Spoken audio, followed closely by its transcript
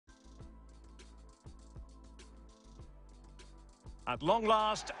At long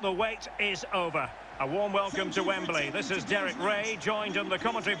last, the wait is over. A warm welcome to Wembley. This is Derek Ray, joined in the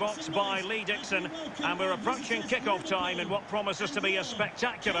commentary box by Lee Dixon, and we're approaching kick-off time in what promises to be a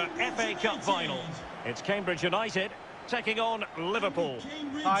spectacular FA Cup final. It's Cambridge United taking on Liverpool.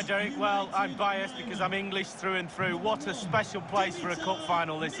 Hi, Derek. Well, I'm biased because I'm English through and through. What a special place for a cup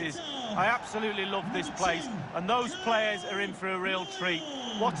final this is. I absolutely love this place, and those players are in for a real treat.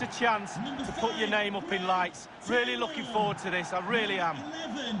 What a chance to put your name up in lights. Really looking forward to this, I really am.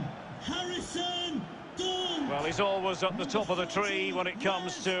 Well, he's always at the top of the tree when it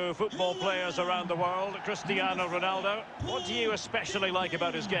comes to football players around the world. Cristiano Ronaldo. What do you especially like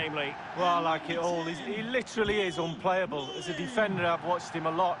about his game, Lee? Well, I like it all. He literally is unplayable. As a defender, I've watched him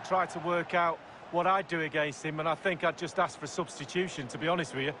a lot, tried to work out what I'd do against him, and I think I'd just ask for substitution, to be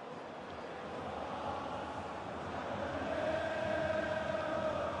honest with you.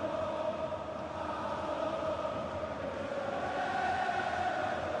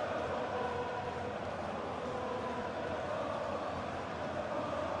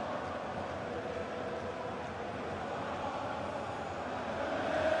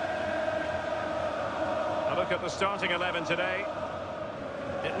 Look at the starting 11 today.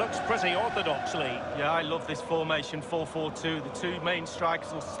 It looks pretty orthodox, Lee. Yeah, I love this formation, 4-4-2. The two main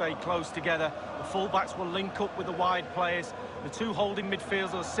strikers will stay close together. The full-backs will link up with the wide players. The two holding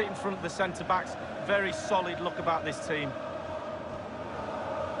midfielders will sit in front of the centre-backs. Very solid look about this team.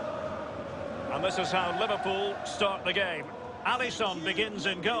 And this is how Liverpool start the game. Alisson begins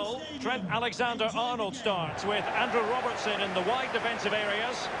in goal. Trent Alexander-Arnold starts with Andrew Robertson in the wide defensive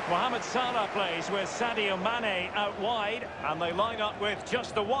areas. Mohamed Salah plays with Sadio Mane out wide. And they line up with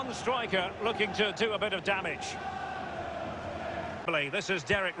just the one striker looking to do a bit of damage. This is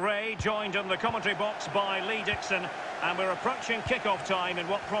Derek Ray, joined in the commentary box by Lee Dixon. And we're approaching kick-off time in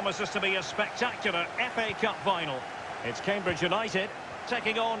what promises to be a spectacular FA Cup final. It's Cambridge United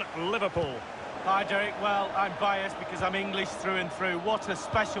taking on Liverpool. Hi, Derek. Well, I'm biased because I'm English through and through. What a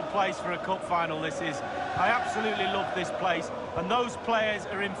special place for a cup final this is. I absolutely love this place, and those players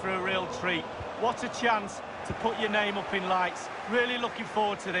are in for a real treat. What a chance to put your name up in lights. Really looking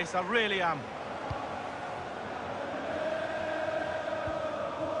forward to this, I really am.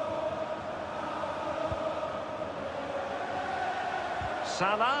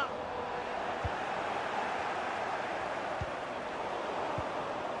 Salah.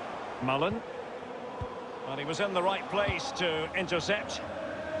 Mullen. And he was in the right place to intercept.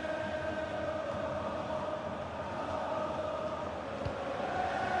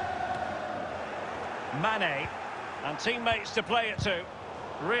 Mane. And teammates to play it to.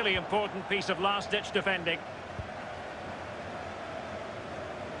 Really important piece of last-ditch defending.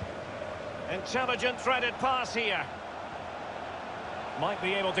 Intelligent threaded pass here. Might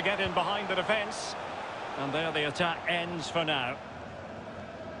be able to get in behind the defence. And there the attack ends for now.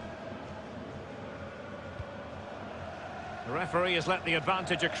 The referee has let the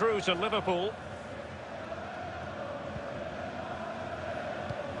advantage accrue to Liverpool.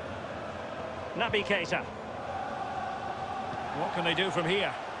 Naby Keita. What can they do from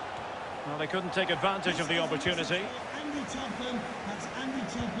here? Well, they couldn't take advantage of the opportunity.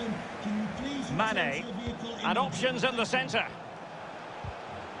 Mane. And options in the centre.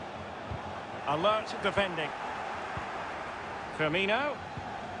 Alert defending. Firmino.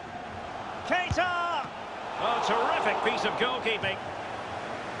 Keita! Oh, terrific piece of goalkeeping.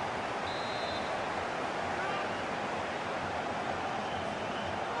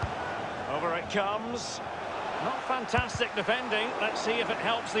 Over it comes. Not fantastic defending. Let's see if it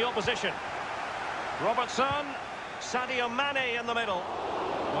helps the opposition. Robertson. Sadio Mane in the middle.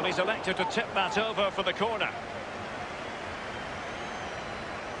 Well, he's elected to tip that over for the corner.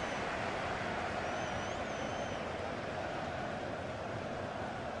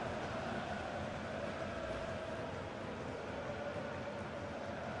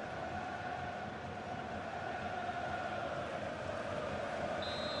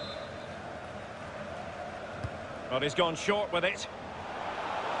 Well, he's gone short with it.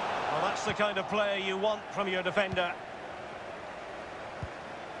 Well, that's the kind of play you want from your defender.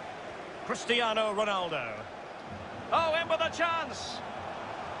 Cristiano Ronaldo. Oh, in with a chance.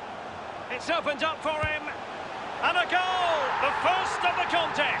 It's opened up for him. And a goal! The first of the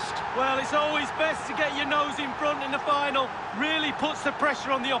contest. Well, it's always best to get your nose in front in the final. Really puts the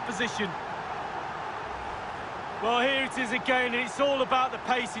pressure on the opposition. Well, here it is again, and it's all about the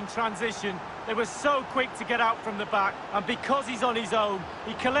pace in transition. They were so quick to get out from the back, and because he's on his own,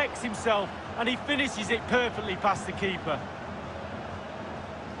 he collects himself, and he finishes it perfectly past the keeper.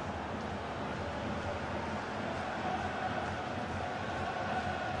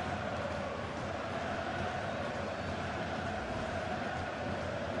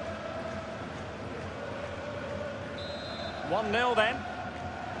 1-0 then.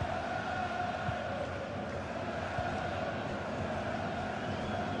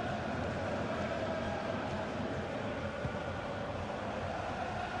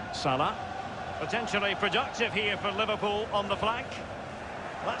 Salah. Potentially productive here for Liverpool on the flank.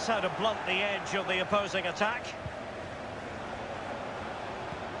 That's how to blunt the edge of the opposing attack.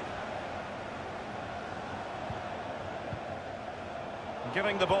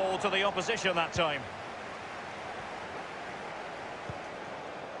 Giving the ball to the opposition that time.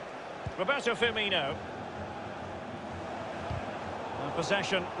 Roberto Firmino.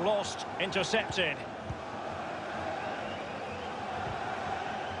 Possession lost, intercepted.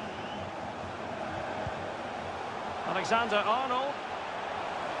 Alexander-Arnold.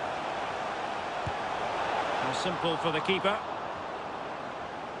 Simple for the keeper.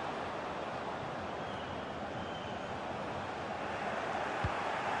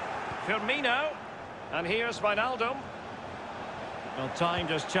 Firmino. And here's Wijnaldum. Well, timed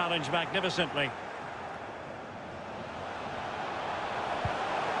his challenge magnificently.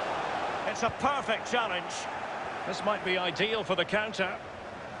 It's a perfect challenge. This might be ideal for the counter.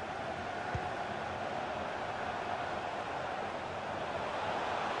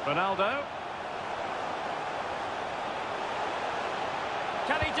 Ronaldo.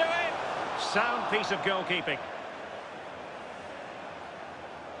 Can he do it? Sound piece of goalkeeping.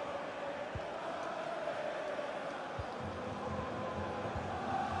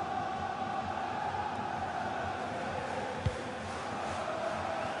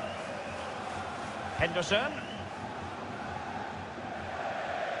 Henderson.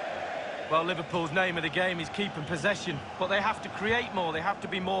 Well, Liverpool's name of the game is keeping possession, but they have to create more, they have to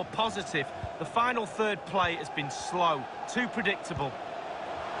be more positive. The final third play has been slow, too predictable.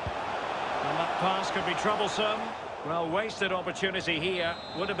 And that pass could be troublesome. Well, wasted opportunity here.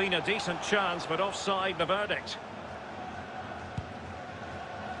 Would have been a decent chance, but offside the verdict.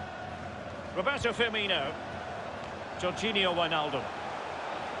 Roberto Firmino. Jorginho Wijnaldum.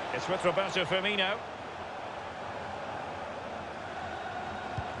 It's with Roberto Firmino.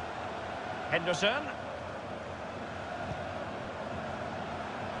 Henderson.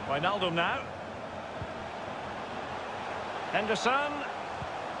 Wijnaldum now. Henderson.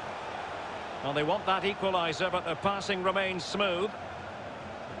 Well, they want that equaliser, but the passing remains smooth.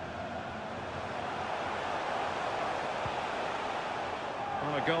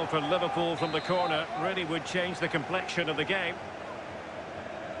 Well, a goal for Liverpool from the corner really would change the complexion of the game.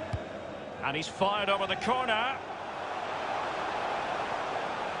 And he's fired over the corner.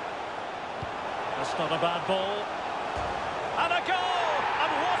 That's not a bad ball. And a goal!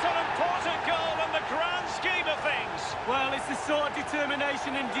 And what an important goal in the grand scheme of things. Well, it's the sort of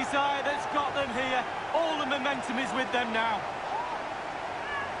determination and desire that's got them here. All the momentum is with them now.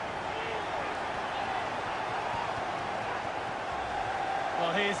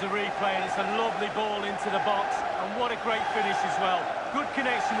 Well, here's the replay, and it's a lovely ball into the box. And what a great finish as well. Good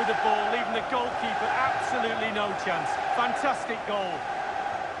connection with the ball, leaving the goalkeeper absolutely no chance. Fantastic goal.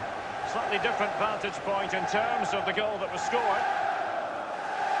 Slightly different vantage point in terms of the goal that was scored.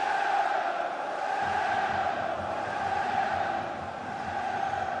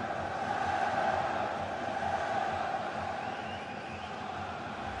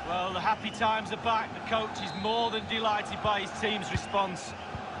 Well, the happy times are back. The coach is more than delighted by his team's response.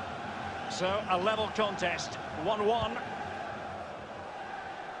 So, a level contest, 1-1.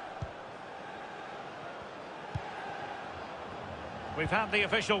 We've had the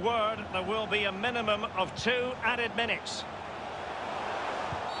official word. There will be a minimum of 2 added minutes.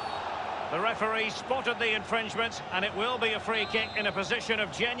 The referee spotted the infringement, and it will be a free kick in a position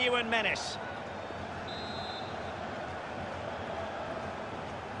of genuine menace.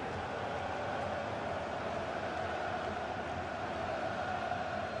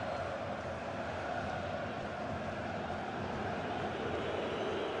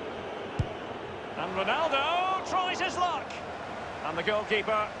 And Ronaldo tries his luck. And the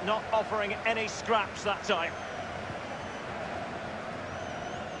goalkeeper not offering any scraps that time.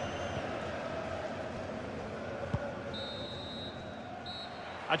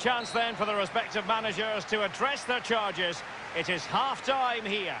 A chance then for the respective managers to address their charges. It is half-time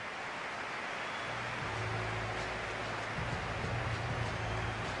here.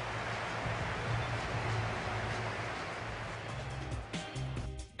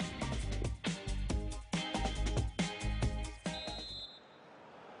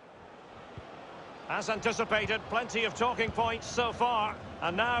 As anticipated, plenty of talking points so far,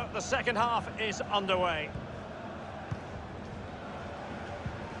 and now the second half is underway.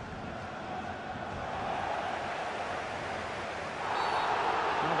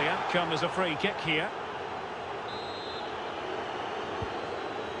 Well, the outcome is a free kick here.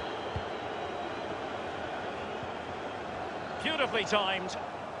 Beautifully timed.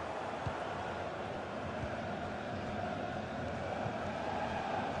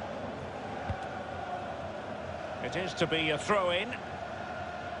 It is to be a throw-in.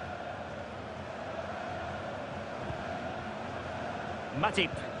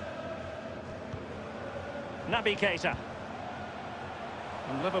 Matip. Naby Keita.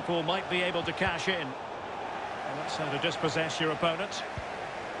 And Liverpool might be able to cash in. Well, that's how to dispossess your opponent.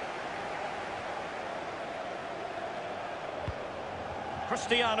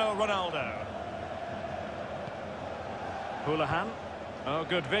 Cristiano Ronaldo. Houlihan. Oh,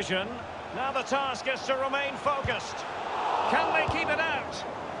 good vision. Now the task is to remain focused. Can they keep it out?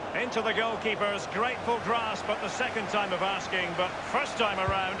 Into the goalkeeper's grateful grasp at the second time of asking, but first time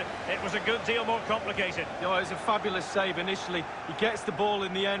around, it was a good deal more complicated. Oh, it was a fabulous save initially. He gets the ball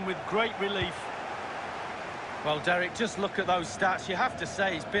in the end with great relief. Well, Derek, just look at those stats. You have to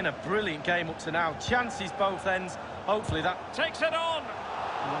say it's been a brilliant game up to now. Chances both ends. Hopefully that takes it on.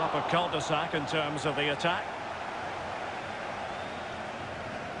 Well, up a cul-de-sac in terms of the attack.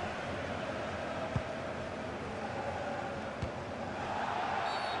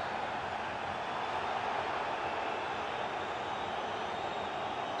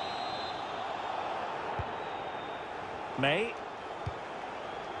 May.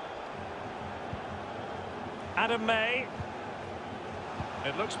 Adam May.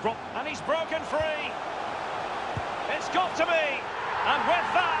 It looks and he's broken free. It's got to be. And with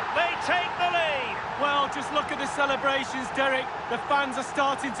that, they take the lead. Well, just look at the celebrations, Derek. The fans are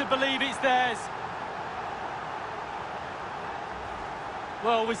starting to believe it's theirs.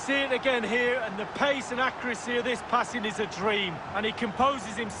 Well, we see it again here, and the pace and accuracy of this passing is a dream. And he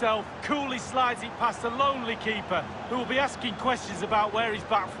composes himself, coolly slides it past a lonely keeper, who will be asking questions about where his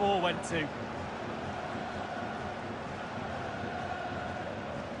back four went to.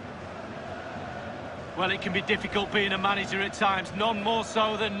 Well, it can be difficult being a manager at times, none more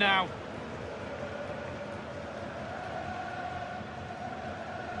so than now.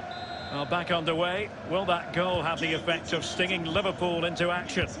 Well, back underway. Will that goal have the effect of stinging Liverpool into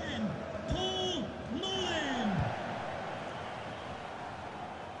action?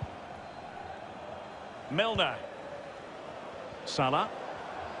 Milner. Salah.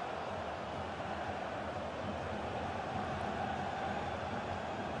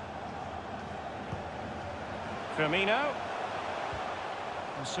 Firmino.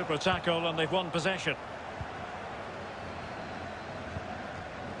 A super tackle and they've won possession.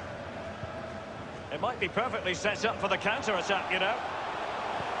 It might be perfectly set up for the counter-attack, you know.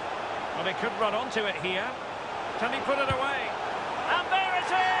 Well, he could run onto it here. Can he put it away? And there it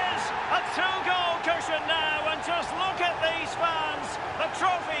is! A two-goal cushion now, and just look at these fans! The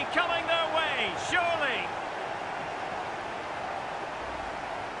trophy coming their way, surely!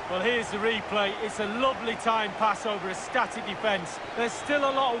 Well, here's the replay. It's a lovely time pass over a static defence. There's still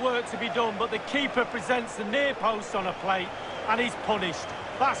a lot of work to be done, but the keeper presents the near post on a plate, and he's punished.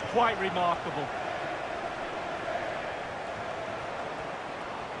 That's quite remarkable.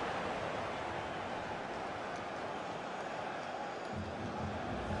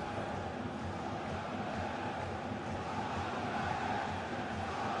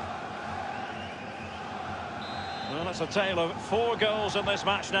 Well, it's a tale of 4 goals in this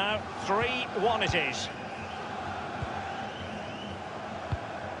match now. 3-1 it is.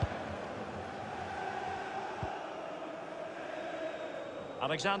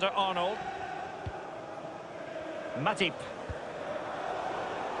 Alexander-Arnold. Matip.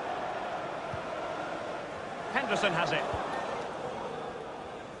 Henderson has it.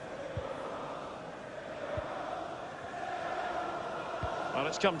 Well,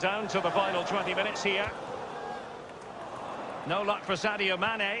 it's come down to the final 20 minutes here. No luck for Sadio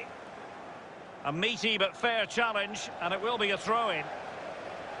Mane. A meaty but fair challenge, and it will be a throw-in.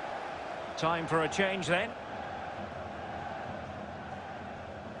 Time for a change then.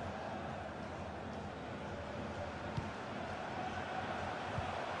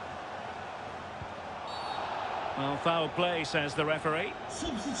 Well, foul play, says the referee.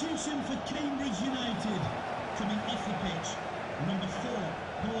 Substitution for Cambridge United. Coming off the pitch, number 4,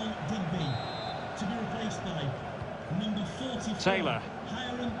 Paul Digby. To be replaced by number 44, Taylor.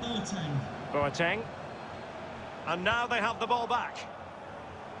 Hiram Boateng. Boateng. And now they have the ball back.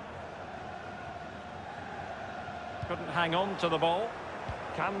 Couldn't hang on to the ball.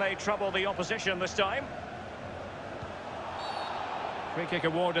 Can they trouble the opposition this time? Free kick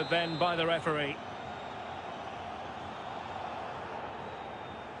awarded then by the referee.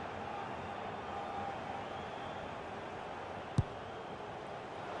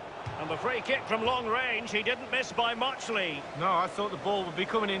 And the free kick from long range, he didn't miss by much, Lee. No, I thought the ball would be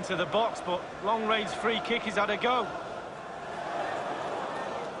coming into the box, but long-range free kick, he's had a go.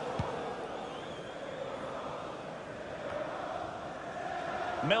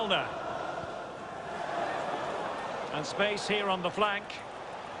 Milner. And space here on the flank.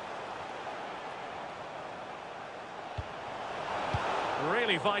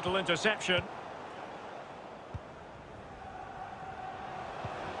 Really vital interception.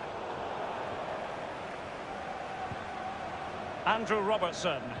 Andrew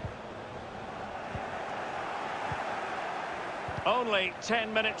Robertson. Only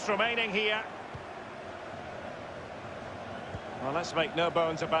 10 minutes remaining here. Well, let's make no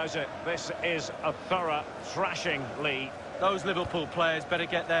bones about it. This is a thorough thrashing lead. Those Liverpool players better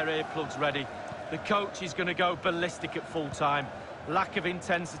get their earplugs ready. The coach is going to go ballistic at full time. Lack of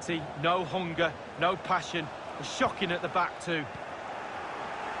intensity, no hunger, no passion. Shocking at the back too.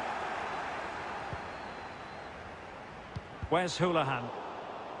 Where's Houlihan?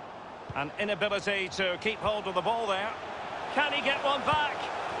 An inability to keep hold of the ball there. Can he get one back?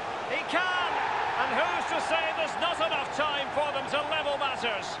 He can! And who's to say there's not enough time for them to level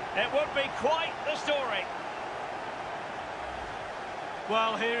matters? It would be quite the story.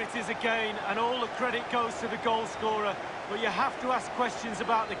 Well, here it is again, and all the credit goes to the goal scorer. But you have to ask questions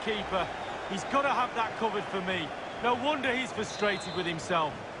about the keeper. He's got to have that covered for me. No wonder he's frustrated with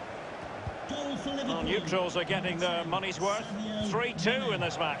himself. Goal for Liverpool. Well, neutrals are getting their money's worth. 3-2 in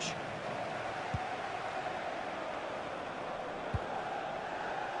this match.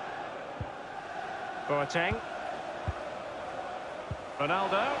 Boateng.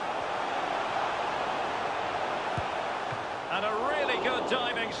 Ronaldo. And a really good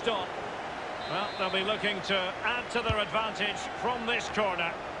diving stop. Well, they'll be looking to add to their advantage from this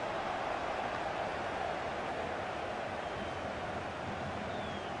corner.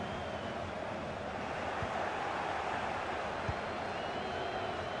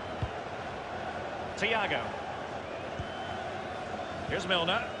 Thiago. Here's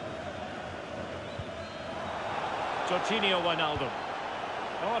Milner. Jorginho Wijnaldum.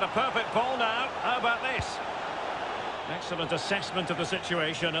 Oh, and a perfect ball now. How about this? Excellent assessment of the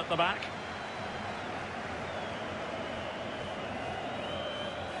situation at the back.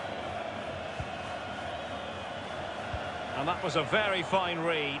 And that was a very fine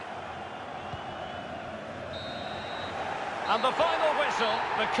read. And the final whistle,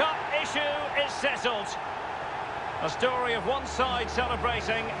 the cup issue is settled. A story of one side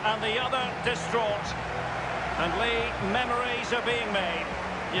celebrating and the other distraught. And Lee, memories are being made.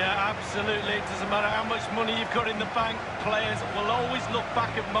 Yeah, absolutely. It doesn't matter how much money you've got in the bank. Players will always look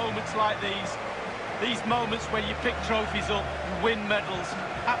back at moments like these. These moments where you pick trophies up, you win medals.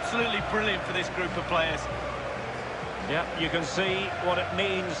 Absolutely brilliant for this group of players. Yeah, you can see what it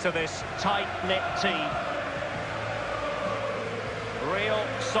means to this tight-knit team. Real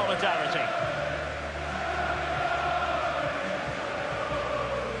solidarity.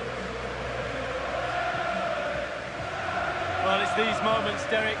 Well, it's these moments,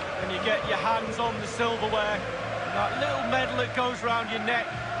 Derek, when you get your hands on the silverware. And that little medal that goes around your neck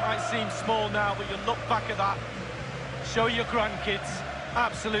might seem small now, but you look back at that, show your grandkids.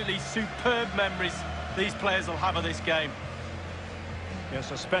 Absolutely superb memories these players will have of this game.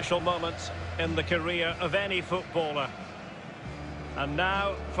 Yes, a special moment in the career of any footballer. And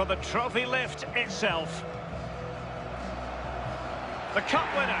now for the trophy lift itself. The cup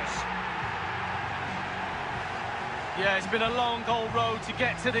winners. Yeah, it's been a long old road to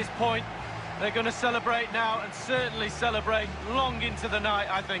get to this point. They're going to celebrate now and certainly celebrate long into the night,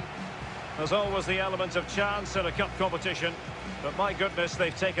 I think. There's always the element of chance in a cup competition. But my goodness,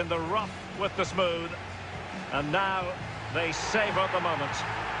 they've taken the rough with the smooth. And now they savour the moment.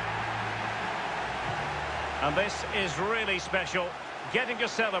 And this is really special. Getting to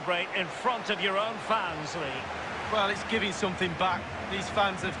celebrate in front of your own fans, Lee. Well, it's giving something back. These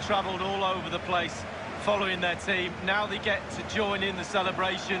fans have travelled all over the place following their team. Now they get to join in the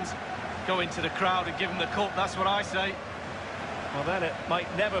celebrations, go into the crowd and give them the cup. That's what I say. Well, then it might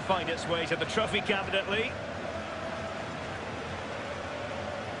never find its way to the trophy cabinet, Lee.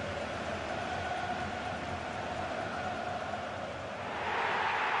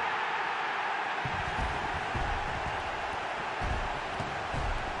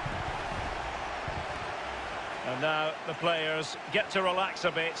 And now the players get to relax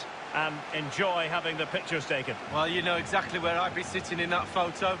a bit and enjoy having the pictures taken. Well, you know exactly where I'd be sitting in that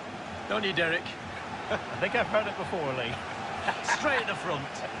photo, don't you, Derek? I think I've heard it before, Lee. Straight at the front.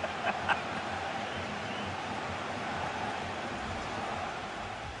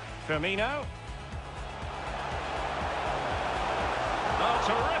 Firmino. Oh,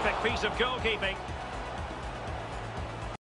 terrific piece of goalkeeping.